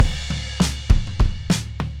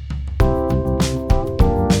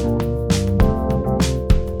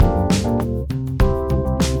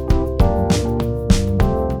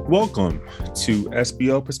Welcome to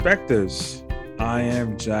SBO Perspectives. I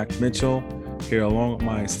am Jack Mitchell, here along with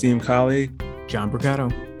my esteemed colleague, John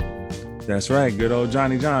Brigato. That's right, good old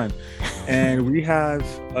Johnny John. And we have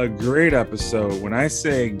a great episode. When I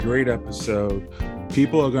say great episode,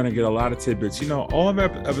 people are going to get a lot of tidbits. You know, all of our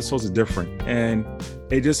episodes are different, and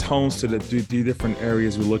it just hones to the different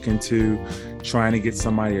areas we look into, trying to get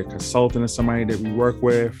somebody, a consultant or somebody that we work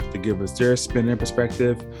with to give us their spin and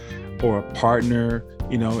perspective, or a partner,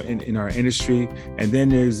 you know, in our industry. And then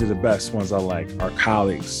there's the best ones I like, our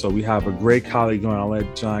colleagues. So we have a great colleague going. I'll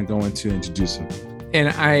let John go into introduce him. And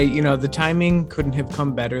the timing couldn't have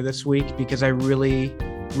come better this week because I really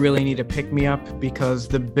need to pick me up because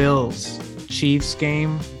the Bills Chiefs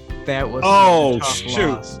game, that was such a tough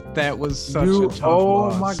loss. That was such a tough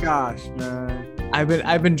loss. Oh my gosh, man.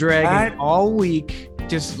 I've been dragging all week,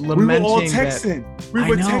 just lamenting. We were all texting. We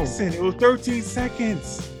were know. texting. It was 13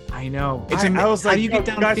 seconds. I know. I was like, how do you get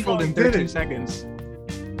down the field in 13 seconds?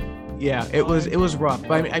 Yeah, it was rough.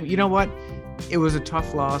 But you know what? It was a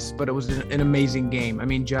tough loss, but it was an amazing game. I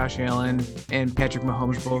mean, Josh Allen and Patrick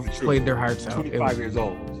Mahomes both played their hearts out. 25 years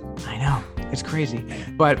old. I know. It's crazy.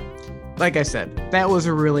 But like I said, that was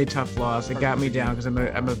a really tough loss. It got me down because I'm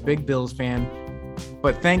a big Bills fan.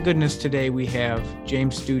 But thank goodness today we have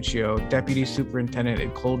James Stucchio, Deputy Superintendent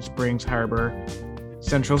at Cold Springs Harbor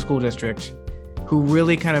Central School District, who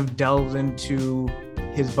really kind of delves into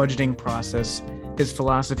his budgeting process, his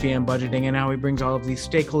philosophy on budgeting, and how he brings all of these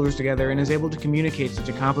stakeholders together and is able to communicate such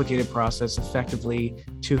a complicated process effectively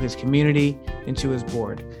to his community and to his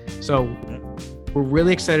board. So we're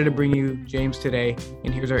really excited to bring you James today,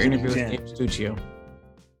 and here's our interview with James Stucchio.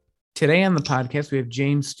 Today on the podcast, we have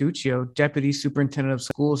James Stucchio, Deputy Superintendent of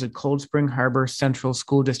Schools at Cold Spring Harbor Central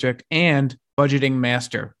School District and Budgeting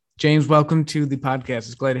Master. James, welcome to the podcast.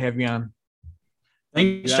 It's glad to have you on.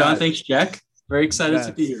 Thanks, John. Thanks, Jack. Very excited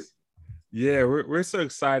to be here. Yeah, we're so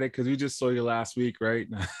excited because we just saw you last week, right?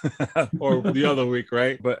 Or the other week,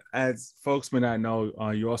 right? But as folks may not know,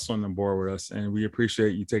 you're also on the board with us, and we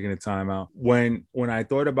appreciate you taking the time out. When I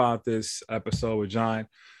thought about this episode with John,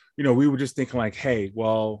 you know, we were just thinking like, hey,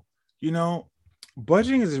 well, you know,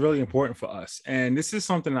 budgeting is really important for us. And this is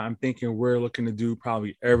something that I'm thinking we're looking to do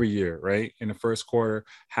probably every year, right? In the first quarter,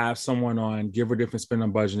 have someone on, give a different spin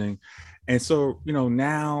on budgeting. And so, you know,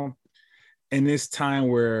 now in this time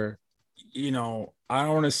where, you know, I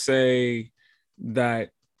don't want to say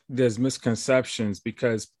that there's misconceptions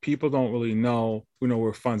because people don't really know, you know,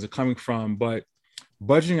 where funds are coming from, but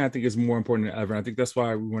budgeting, I think, is more important than ever. I think that's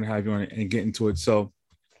why we want to have you on and get into it. So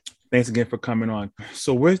thanks again for coming on.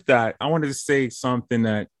 So with that, I wanted to say something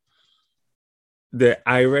that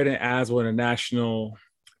I read in Aswell International.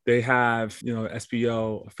 They have, you know,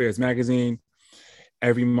 SBO Affairs magazine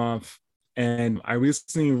every month. And I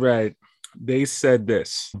recently read, they said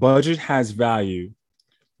this: budget has value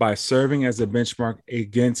by serving as a benchmark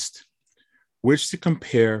against which to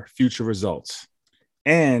compare future results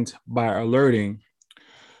and by alerting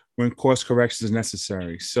when course correction is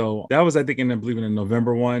necessary. So that was, I think, I believe in the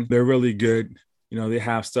November one. They're really good. You know, they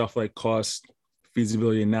have stuff like cost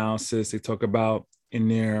feasibility analysis they talk about in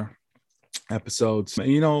their episodes. And,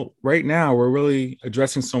 you know, right now we're really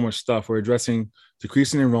addressing so much stuff. We're addressing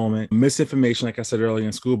decreasing enrollment, misinformation, like I said earlier,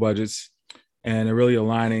 in school budgets, and they're really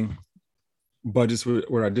aligning budgets with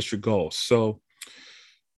our district goals. So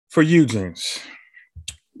for you, James,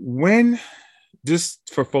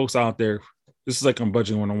 just for folks out there, this is like on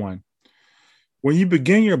budgeting 101. When you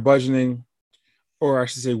begin your budgeting, or I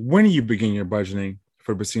should say, when you begin your budgeting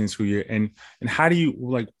for the preceding school year, and how do you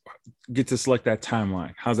like get to select that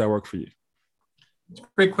timeline? How's that work for you?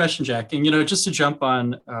 Great question, Jack. And, you know, just to jump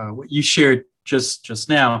on what you shared just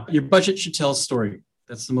now, your budget should tell a story.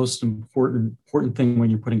 That's the most important thing when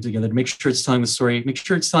you're putting together, to make sure it's telling the story,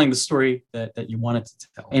 that you want it to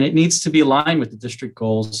tell. And it needs to be aligned with the district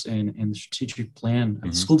goals and the strategic plan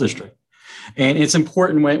of the school district. And it's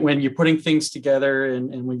important when you're putting things together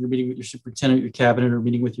and when you're meeting with your superintendent, your cabinet, or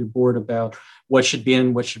meeting with your board about what should be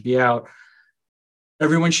in, what should be out.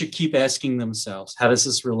 Everyone should keep asking themselves, how does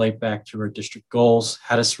this relate back to our district goals?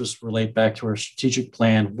 How does this relate back to our strategic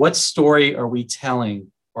plan? What story are we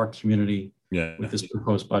telling our community with this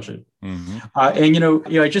proposed budget? And, you know,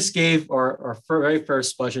 I just gave our very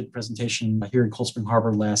first budget presentation here in Cold Spring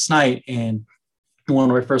Harbor last night. And one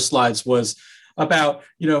of my first slides was about,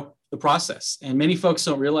 you know, the process. And many folks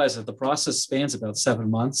don't realize that the process spans about 7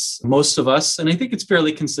 months. Most of us, and I think it's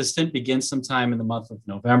fairly consistent, begin sometime in the month of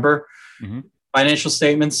November. Financial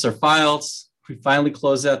statements are filed. We finally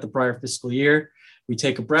close out the prior fiscal year. We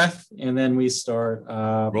take a breath, and then we start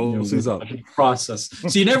the process.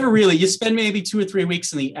 So you spend maybe 2 or 3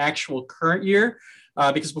 weeks in the actual current year,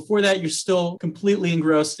 because before that, you're still completely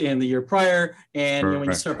engrossed in the year prior. And when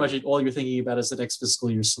you start budget, all you're thinking about is the next fiscal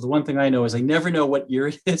year. So the one thing I know is I never know what year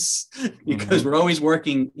it is because we're always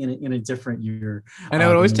working in a different year. I know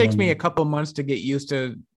it always takes me a couple months to get used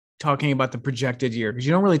to talking about the projected year because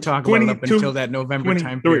you don't really talk about it up until that November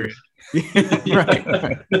time period.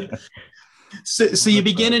 Right. So you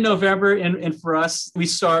begin in November, and for us, we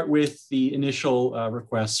start with the initial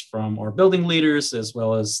requests from our building leaders as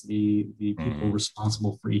well as the people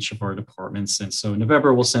responsible for each of our departments. And so in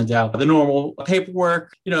November, we'll send out the normal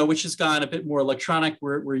paperwork, which has gone a bit more electronic.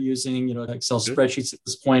 We're using, Excel spreadsheets at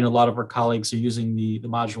this point. A lot of our colleagues are using the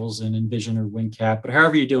modules in Envision or WinCap, but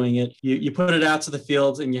however you're doing it, you put it out to the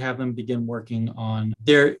field and you have them begin working on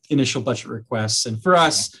their initial budget requests. And for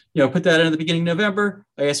us, put that in at the beginning of November.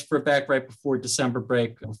 I asked for it back right before December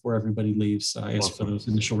break, before everybody leaves. I asked for those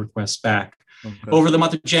initial requests back. Okay. Over the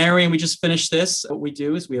month of January, and we just finished this, what we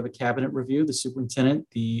do is we have a cabinet review. The superintendent,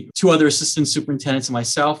 the two other assistant superintendents, and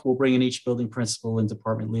myself will bring in each building principal and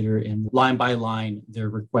department leader and line by line their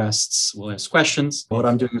requests. We'll ask questions. What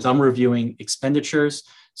I'm doing is I'm reviewing expenditures.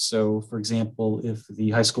 So, for example, if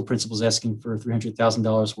the high school principal is asking for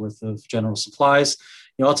 $300,000 worth of general supplies,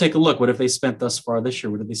 I'll take a look. What have they spent thus far this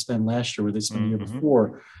year? What did they spend last year? What did they spend the year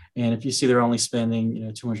before? And if you see they're only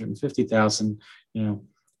spending, $250,000,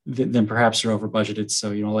 then perhaps they're over budgeted.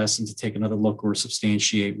 So, I'll ask them to take another look or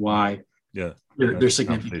substantiate why they're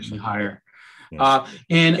significantly higher. Yeah.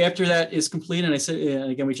 And after that is complete, and I said, and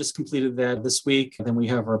again, we just completed that this week. Then we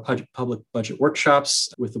have our public budget workshops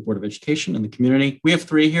with the Board of Education and the community. We have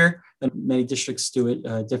 3 here, and many districts do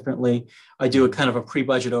it differently. I do a kind of a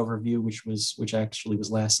pre-budget overview, which actually was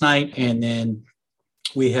last night. And then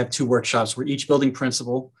we have 2 workshops where each building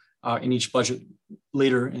principal and each budget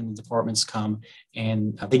leader in the departments come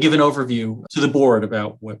and they give an overview to the board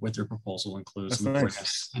about what their proposal includes. And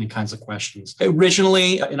nice. Any kinds of questions.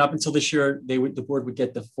 Originally, and up until this year, the board would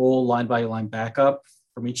get the full line by line backup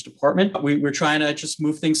from each department. We're trying to just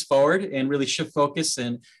move things forward and really shift focus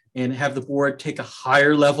and have the board take a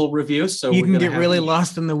higher level review. So you can get really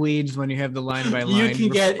lost in the weeds when you have the line by line. You can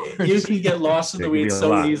get lost in the weeds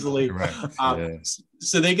so easily. Right.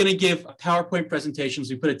 So they're going to give PowerPoint presentations.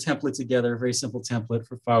 We put a template together, a very simple template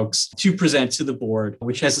for folks to present to the board,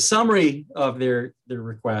 which has a summary of their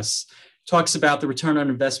requests, talks about the return on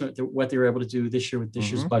investment, what they were able to do this year with this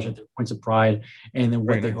year's budget, their points of pride, and then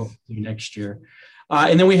what they hope to do next year.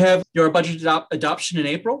 And then we have your budget adoption in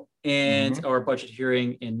April and our budget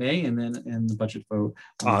hearing in May, and then the budget vote.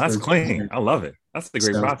 Oh, that's clean. I love it. That's the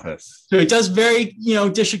great process. So it does vary,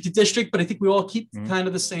 district to district, but I think we all keep kind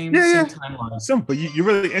of the same timeline. Simple. You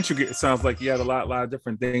really intricate. It sounds like you had a lot of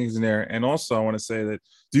different things in there. And also, I want to say that,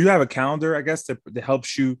 do you have a calendar, I guess, that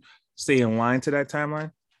helps you stay in line to that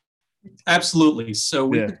timeline? Absolutely. So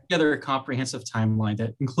we put together a comprehensive timeline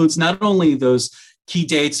that includes not only those key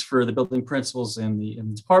dates for the building principals and the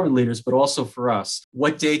department leaders, but also for us.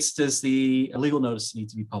 What dates does the legal notice need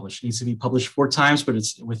to be published? It needs to be published 4 times, but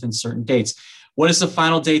it's within certain dates. What is the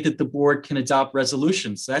final date that the board can adopt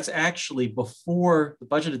resolutions? That's actually before the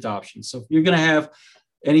budget adoption. So if you're going to have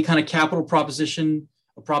any kind of capital proposition,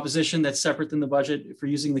 a proposition that's separate than the budget for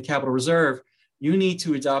using the capital reserve, you need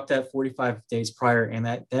to adopt that 45 days prior, and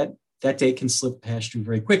that date can slip past you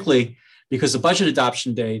very quickly, because the budget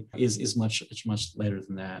adoption date is much later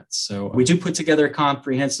than that. So we do put together a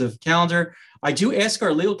comprehensive calendar. I do ask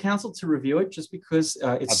our legal counsel to review it, just because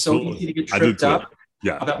it's so easy to get tripped up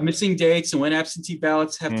about missing dates and when absentee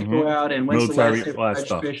ballots have to go out and when's military, the last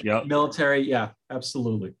day of registration. Military,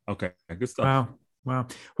 absolutely. Okay, good stuff. Wow.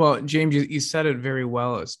 Well, James, you said it very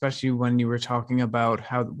well, especially when you were talking about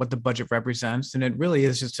what the budget represents. And it really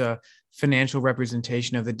is just a financial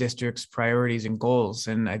representation of the district's priorities and goals.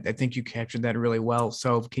 And I think you captured that really well.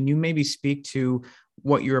 So can you maybe speak to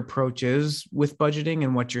what your approach is with budgeting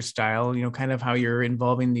and what your style, kind of how you're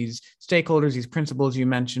involving these stakeholders, these principals you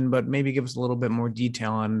mentioned, but maybe give us a little bit more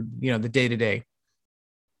detail on, the day-to-day.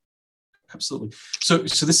 Absolutely. So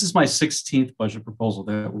this is my 16th budget proposal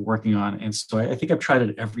that we're working on. And so I think I've tried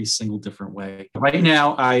it every single different way. Right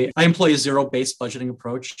now, I employ a zero-based budgeting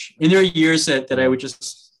approach. And there are years that I would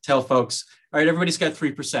just tell folks, all right, everybody's got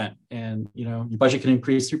 3%, and your budget can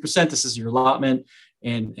increase 3%. This is your allotment,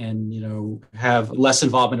 and have less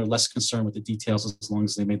involvement or less concern with the details as long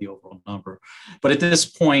as they made the overall number. But at this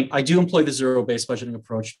point, I do employ the zero-based budgeting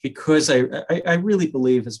approach because I really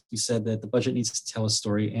believe, as we said, that the budget needs to tell a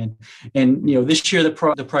story. And this year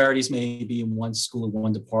the priorities may be in one school or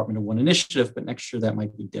one department or one initiative, but next year that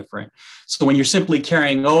might be different. So when you're simply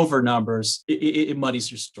carrying over numbers, it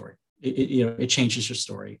muddies your story. it changes your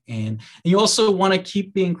story. And you also want to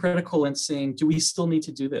keep being critical and saying, do we still need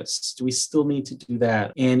to do this? Do we still need to do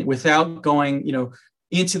that? And without going,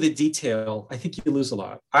 into the detail, I think you lose a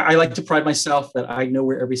lot. I like to pride myself that I know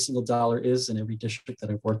where every single dollar is in every district that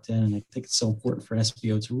I've worked in. And I think it's so important for an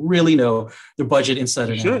SBO to really know their budget inside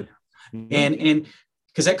and out. And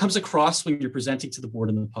because that comes across when you're presenting to the board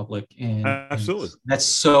and the public. And absolutely, that's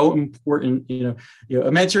so important.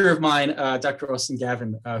 A mentor of mine, Dr. Austin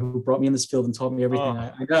Gavin, who brought me in this field and taught me everything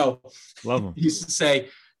I know. Love him. He used to say,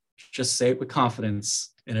 just say it with confidence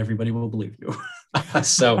and everybody will believe you.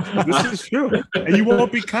 So this is true. And you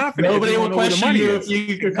won't be confident. Nobody will question you if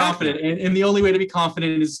you're confident. And the only way to be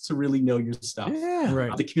confident is to really know your stuff. Yeah,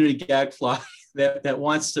 right. The community gadfly that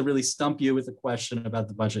wants to really stump you with a question about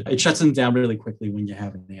the budget, it shuts them down really quickly when you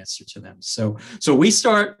have an answer to them. So we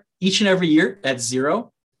start each and every year at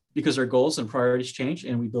 0 because our goals and priorities change,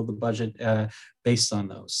 and we build the budget based on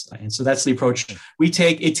those. And so that's the approach we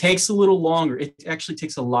take. It takes a little longer. It actually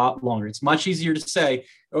takes a lot longer. It's much easier to say,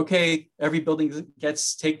 okay, every building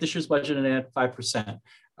take this year's budget and add 5%.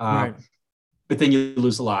 Right. But then you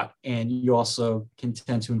lose a lot, and you also can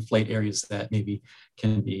tend to inflate areas that maybe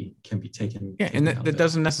can be taken. Yeah, and that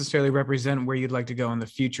doesn't necessarily represent where you'd like to go in the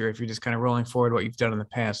future if you're just kind of rolling forward what you've done in the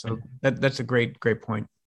past. So that's a great point.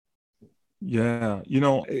 Yeah,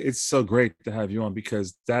 it's so great to have you on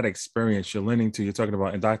because that experience you're talking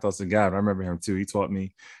about, and Dr. Austin Gavin, I remember him too. He taught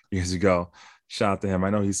me years ago. Shout out to him. I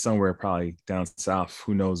know he's somewhere probably down south.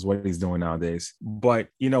 Who knows what he's doing nowadays? But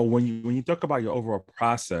when you talk about your overall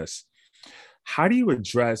process, how do you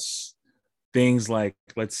address things like,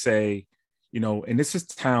 let's say, and this is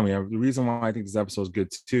timely. The reason why I think this episode is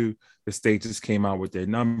good too, the state just came out with their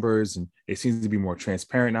numbers and it seems to be more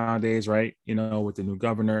transparent nowadays, right? With the new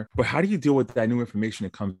governor. But how do you deal with that new information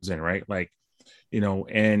that comes in, right? Like,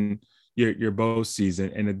 and your bow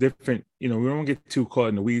season and the different, we don't get too caught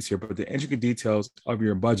in the weeds here, but the intricate details of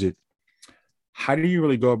your budget. How do you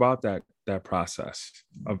really go about that process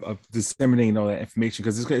of disseminating all that information?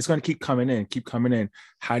 Because it's going to keep coming in.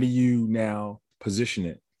 How do you now position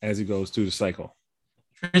it as it goes through the cycle?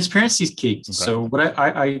 Transparency is key. Okay. So what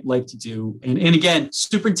I like to do, and again,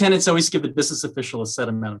 superintendents always give the business official a set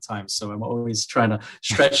amount of time. So I'm always trying to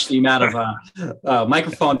stretch the amount of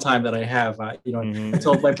microphone time that I have. I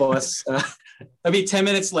told my boss, 10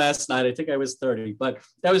 minutes last night. I think I was 30, but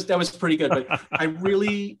that was pretty good. But I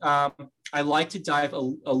really, I like to dive a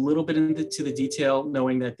little bit into the detail,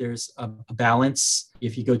 knowing that there's a balance.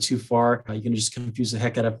 If you go too far, you're going to just confuse the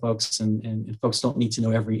heck out of folks, and folks don't need to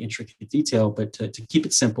know every intricate detail, but to keep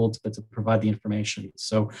it simple, but to provide the information.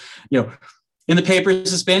 So, in the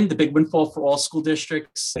papers has been the big windfall for all school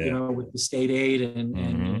districts, with the state aid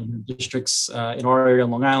and districts in our area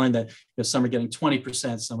on Long Island that some are getting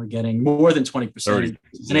 20%, some are getting more than 20%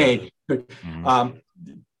 in aid.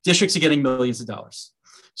 Districts are getting millions of dollars.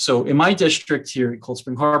 So in my district here at Cold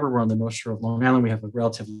Spring Harbor, we're on the North Shore of Long Island. We have a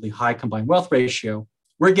relatively high combined wealth ratio.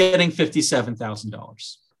 We're getting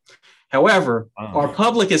 $57,000. However, our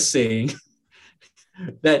public is seeing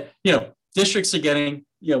that, districts are getting,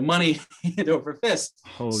 money hand over fist.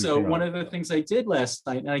 One of the things I did last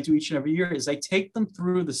night, and I do each and every year, is I take them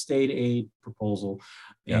through the state aid proposal.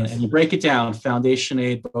 And you break it down: foundation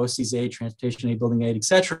aid, BOCES aid, transportation aid, building aid, et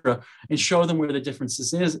cetera, and show them where the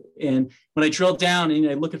differences is. And when I drill down and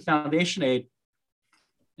I look at foundation aid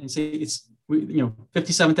and say it's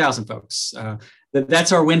 57,000 folks,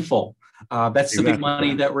 that's our windfall. That's the big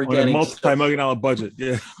money that we're getting. Multi-million-dollar budget.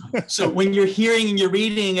 Yeah. So when you're hearing and you're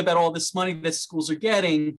reading about all this money that schools are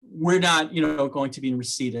getting, we're not, going to be in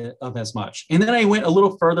receipt of as much. And then I went a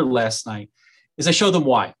little further last night, is I showed them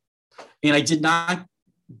why. And I did not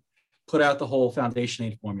put out the whole foundation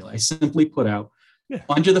aid formula. I simply put out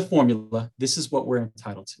under the formula, this is what we're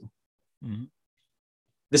entitled to. Mm-hmm.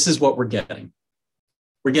 This is what we're getting.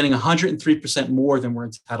 We're getting 103% more than we're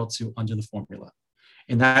entitled to under the formula.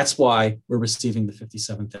 And that's why we're receiving the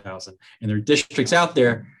 57,000. And there are districts out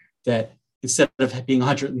there that instead of being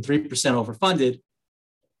 103% overfunded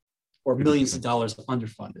or millions of dollars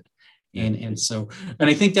underfunded. And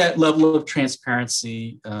I think that level of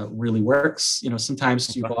transparency really works.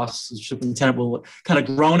 Sometimes your boss, the superintendent, will kind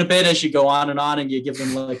of groan a bit as you go on, and you give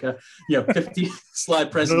them like a 50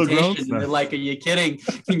 slide presentation, and they're like, "Are you kidding?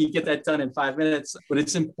 Can you get that done in 5 minutes?" But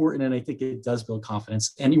it's important, and I think it does build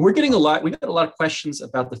confidence. And we got a lot of questions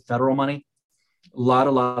about the federal money. A lot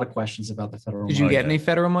of questions about the federal money. Did you get any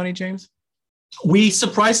federal money, James? We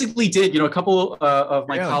surprisingly did. A couple of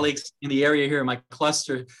my colleagues in the area here in my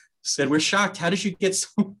cluster said, "We're shocked. How did you get so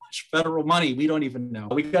much federal money? We don't even know."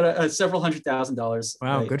 We got several $100,000.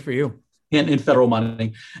 Wow, good for you. in federal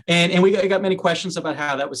money. And we got many questions about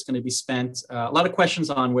how that was going to be spent. A lot of questions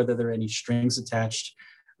on whether there are any strings attached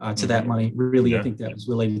to that money. Really, I think that was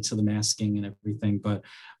related to the masking and everything. But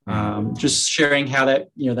just sharing how that,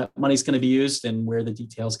 that money's going to be used and where the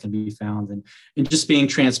details can be found, and just being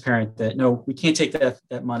transparent that, no, we can't take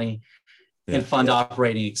that money and fund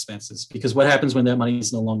operating expenses, because what happens when that money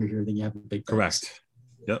is no longer here, then you have a big correct.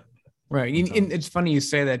 Yep. Right. And it's funny you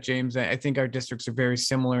say that, James. I think our districts are very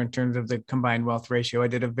similar in terms of the combined wealth ratio. I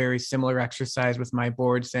did a very similar exercise with my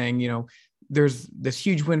board saying, there's this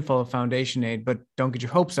huge windfall of foundation aid, but don't get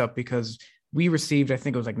your hopes up, because we received, I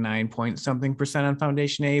think it was like 9% on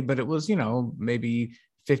foundation aid, but it was, maybe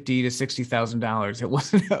 $50,000 to $60,000. It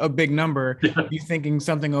wasn't a big number. You're thinking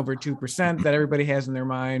something over 2% that everybody has in their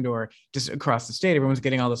mind, or just across the state, everyone's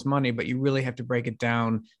getting all this money, but you really have to break it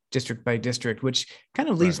down district by district, which kind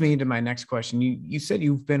of leads me into my next question. You said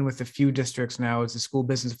you've been with a few districts now as a school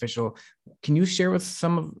business official. Can you share with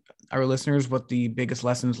some of our listeners what the biggest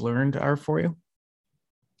lessons learned are for you?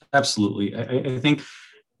 Absolutely. I think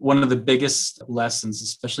one of the biggest lessons,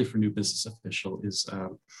 especially for new business official, is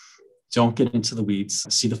don't get into the weeds,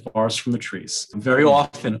 see the forest from the trees. Very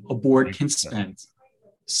often, a board can spend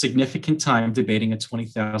significant time debating a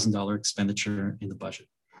 $20,000 expenditure in the budget.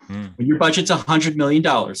 When your budget's $100 million,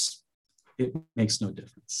 it makes no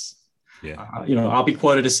difference. I'll be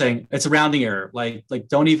quoted as saying it's a rounding error. Like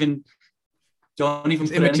don't even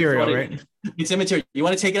it's immaterial, right? It's immaterial. You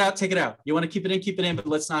want to take it out, take it out. You want to keep it in, but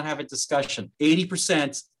let's not have a discussion.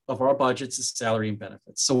 80% of our budgets is salary and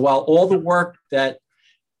benefits. So while all the work that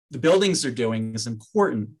the buildings are doing is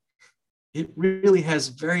important, it really has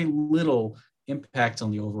very little impact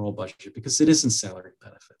on the overall budget, because it isn't salary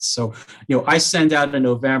benefits. So, I send out in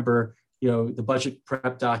November, the budget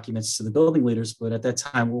prep documents to the building leaders, but at that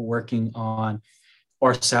time we're working on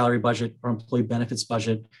our salary budget, our employee benefits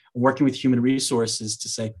budget, working with human resources to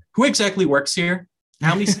say, who exactly works here?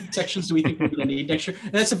 How many sections do we think we're going to need next year?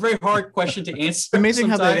 And that's a very hard question to answer. It's amazing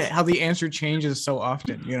how the answer changes so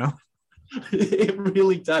often, It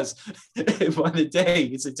really does. By the day,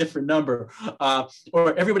 it's a different number.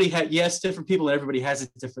 Or everybody different people, and everybody has a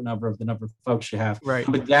different number of the number of folks you have. Right.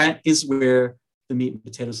 But that is where the meat and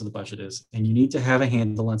potatoes of the budget is. And you need to have a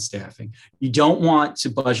handle on staffing. You don't want to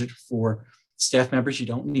budget for staff members you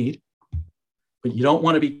don't need, but you don't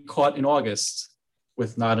want to be caught in August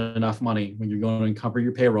with not enough money when you're going to encumber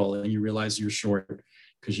your payroll and you realize you're short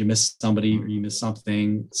because you missed somebody or you missed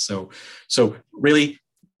something. So really,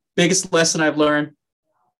 biggest lesson I've learned,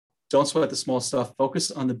 don't sweat the small stuff,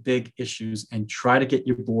 focus on the big issues and try to get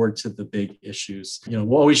your board to the big issues.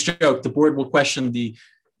 We'll always joke, the board will question the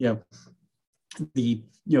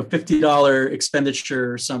 $50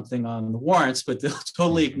 expenditure or something on the warrants, but they'll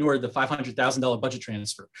totally ignore the $500,000 budget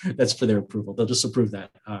transfer. That's for their approval. They'll just approve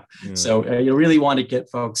that. So you really want to get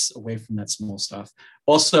folks away from that small stuff.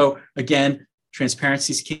 Also, again,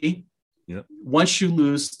 transparency is key. Yep. Once you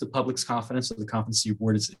lose the public's confidence or the confidence of your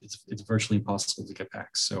board, it's virtually impossible to get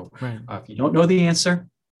back. So if you don't know the answer,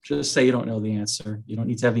 just say you don't know the answer. You don't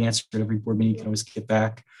need to have the answer at every board meeting. You can always get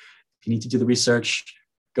back. If you need to do the research,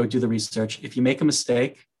 go do the research. If you make a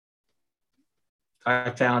mistake,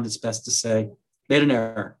 I found it's best to say, made an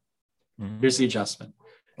error. Here's the adjustment.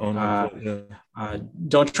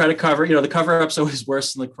 Don't try to cover, the cover-up's always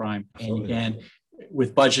worse than the crime. And again,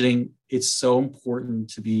 with budgeting, it's so important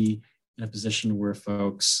to be in a position where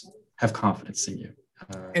folks have confidence in you.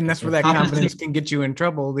 And that's where that confidence can get you in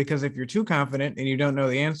trouble, because if you're too confident and you don't know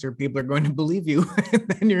the answer, people are going to believe you, and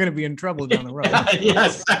then you're going to be in trouble down the road.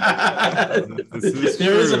 Yes.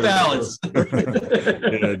 There is a balance.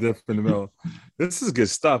 Definitely. This is good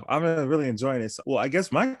stuff. I'm really enjoying this. Well, I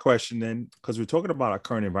guess my question then, because we're talking about our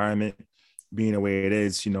current environment being the way it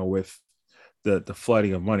is, with the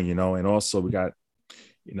flooding of money, and also we got,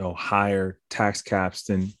 higher tax caps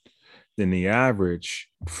than the average.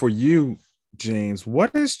 For you, James,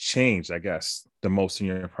 what has changed, I guess, the most in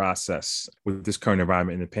your process with this current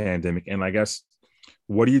environment in the pandemic? And I guess,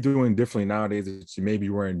 what are you doing differently nowadays that you maybe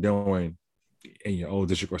weren't doing in your old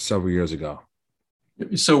district or several years ago?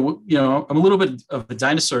 So, I'm a little bit of a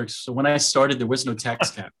dinosaur. So when I started, there was no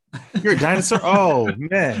tax cap. You're a dinosaur? Oh,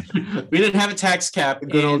 man. We didn't have a tax cap. The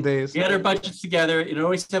good old days. We had our budgets together. It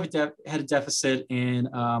always had a deficit. And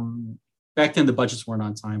back then, the budgets weren't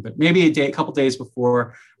on time. But maybe a couple days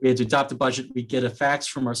before we had to adopt the budget, we get a fax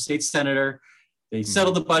from our state senator. They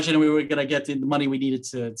settled the budget, and we were going to get the money we needed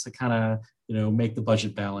to kind of, make the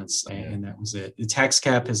budget balance. And that was it. The tax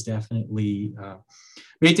cap has definitely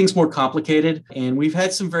made things more complicated. And we've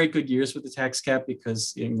had some very good years with the tax cap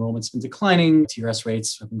because enrollment's been declining, TRS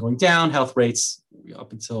rates have been going down, health rates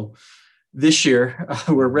up until This year,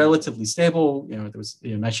 we're relatively stable. There was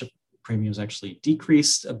night shift premiums actually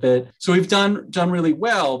decreased a bit. So we've done really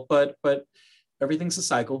well, but everything's a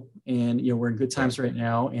cycle, and we're in good times right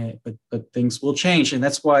now, but things will change. And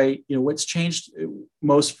that's why what's changed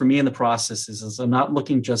most for me in the process is I'm not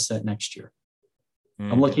looking just at next year.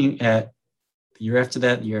 I'm looking at the year after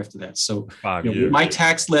that, the year after that. So my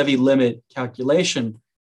tax levy limit calculation,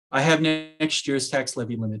 I have next year's tax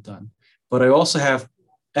levy limit done, but I also have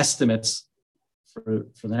estimates for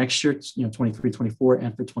the next year, 23, 24,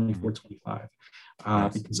 and for 24, 25.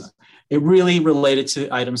 Because it really related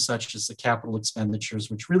to items such as the capital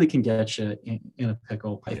expenditures, which really can get you in a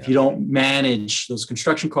pickle. If you don't manage those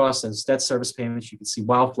construction costs as debt service payments, you can see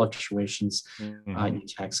wild fluctuations in your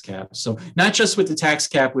tax cap. So not just with the tax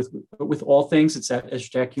cap, but with all things, it's that, as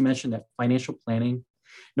Jack, you mentioned, that financial planning,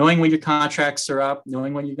 knowing when your contracts are up,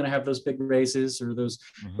 knowing when you're going to have those big raises or those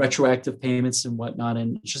retroactive payments and whatnot,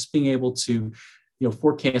 and just being able to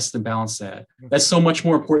forecast and balance that. That's so much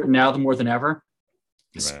more important now more than ever.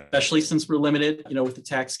 Especially since we're limited, with the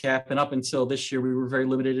tax cap, and up until this year, we were very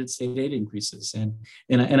limited in state aid increases. And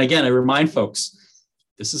again, I remind folks,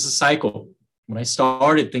 this is a cycle. When I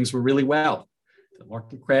started, things were really well. The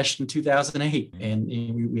market crashed in 2008,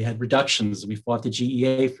 and we had reductions. We fought the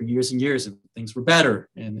GEA for years and years, and things were better,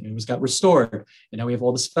 and it got restored. And now we have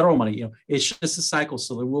all this federal money. It's just a cycle.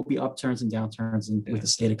 So there will be upturns and downturns with the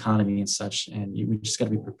state economy and such, and we just got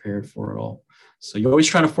to be prepared for it all. So you're always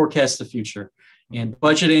trying to forecast the future. And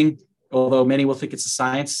budgeting, although many will think it's a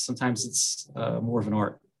science, sometimes it's more of an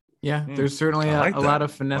art. Yeah, there's certainly a lot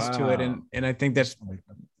of finesse to it. And I think that's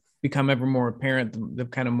become ever more apparent the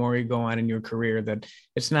kind of more you go on in your career, that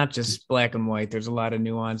it's not just black and white. There's a lot of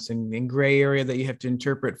nuance and gray area that you have to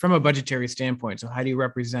interpret from a budgetary standpoint. So how do you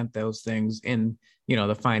represent those things in,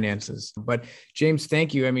 the finances? But James,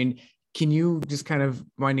 thank you. I mean, can you just kind of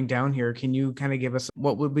winding down here, can you kind of give us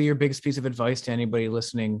what would be your biggest piece of advice to anybody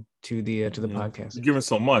listening to the podcast? You're giving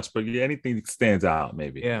so much, but anything that stands out,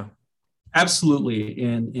 maybe. Yeah, absolutely.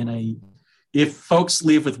 And if folks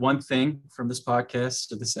leave with one thing from this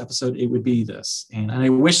podcast or this episode, it would be this. And I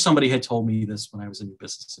wish somebody had told me this when I was a new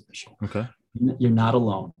business official. Okay. You're not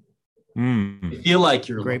alone. You feel like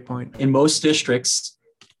you're great alone. point. In most districts,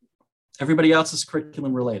 everybody else is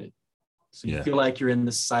curriculum related. So you feel like you're in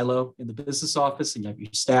this silo in the business office and you have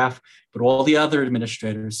your staff, but all the other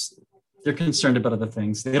administrators, they're concerned about other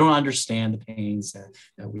things. They don't understand the pains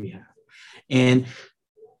that we have. And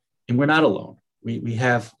we're not alone. We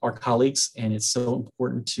have our colleagues, and it's so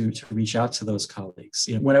important to reach out to those colleagues.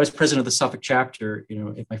 When I was president of the Suffolk chapter,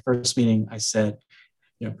 at my first meeting, I said,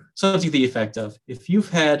 something to the effect of, if you've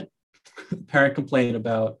had a parent complain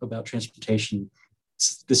about transportation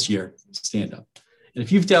this year, stand up. And if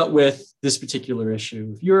you've dealt with this particular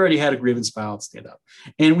issue, if you already had a grievance filed, stand up.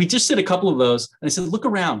 And we just did a couple of those. And I said, look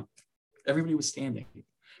around. Everybody was standing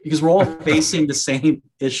because we're all facing the same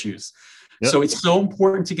issues. Yep. So it's so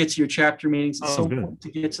important to get to your chapter meetings. It's so important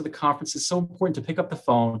to get to the conference. It's so important to pick up the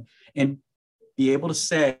phone and be able to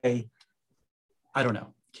say, I don't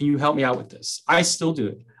know, can you help me out with this? I still do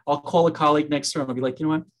it. I'll call a colleague next door and I'll be like, you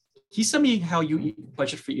know what? Can you send me how you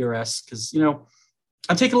budget for ERS? Because,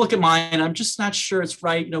 I'm taking a look at mine. I'm just not sure it's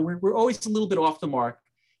right. We're always a little bit off the mark.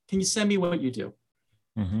 Can you send me what you do?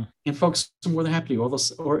 And folks are more than happy to.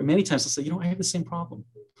 Or many times they'll say, I have the same problem.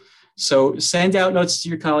 So send out notes to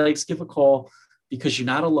your colleagues, give a call, because you're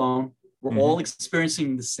not alone. We're all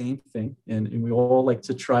experiencing the same thing. And we all like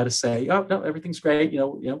to try to say, oh, no, everything's great.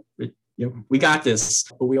 We got this,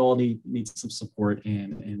 but we all need some support,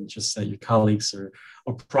 and just that your colleagues are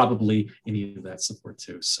probably in need of that support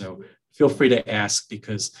too. So feel free to ask,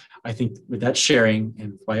 because I think with that sharing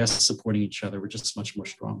and by us supporting each other, we're just much more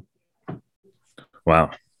strong.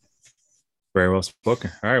 Wow. Very well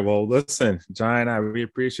spoken. All right. Well, listen, John and I, we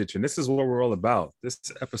appreciate you. And this is what we're all about. This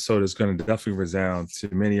episode is going to definitely resound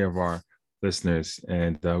to many of our listeners.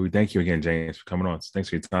 And we thank you again, James, for coming on. So thanks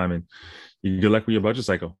for your time, and good luck with your budget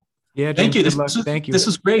cycle. Yeah, James, thank you. Thank you. This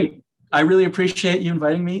was great. I really appreciate you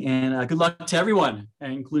inviting me, and good luck to everyone,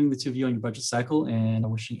 including the two of you on your budget cycle. And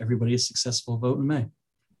I'm wishing everybody a successful vote in May.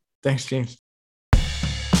 Thanks, James.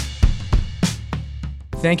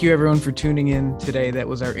 Thank you, everyone, for tuning in today. That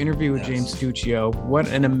was our interview with James Stucchio. What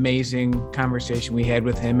an amazing conversation we had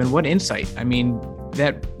with him, and what insight. I mean,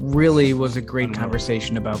 that really was a great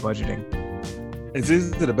conversation about budgeting. This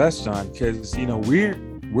is the best, John, because,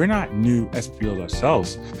 we're not new SBOs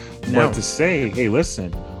ourselves. No. But to say, hey,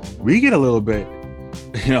 listen, we get a little bit,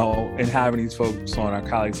 in having these folks on, our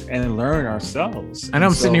colleagues, and learn ourselves. I know,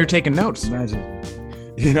 I'm sitting here taking notes. Imagine,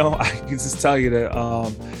 I can just tell you that,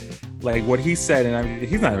 like what he said, and I mean,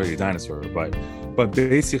 he's not really a dinosaur, but But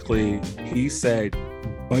basically, he said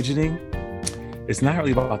budgeting, it's not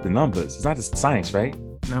really about the numbers. It's not the science, right?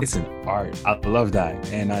 No. It's an art. I love that.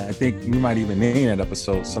 And I think we might even name that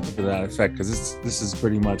episode something to that effect, because this is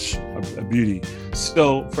pretty much a beauty.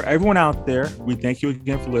 So for everyone out there, we thank you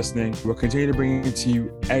again for listening. We'll continue to bring it to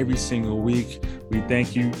you every single week. We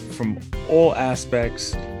thank you from all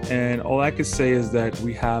aspects. And all I can say is that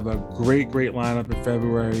we have a great lineup in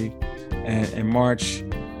February and in March.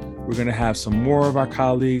 We're going to have some more of our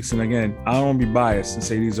colleagues. And again, I don't want to be biased and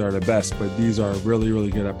say these are the best, but these are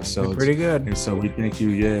really good episodes. They're pretty good. And so we thank you.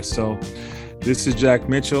 Yeah. So this is Jack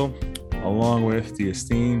Mitchell, along with the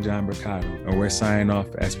esteemed John Mercado. And we're signing off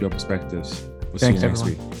SBO Perspectives. We'll see you next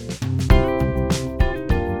week.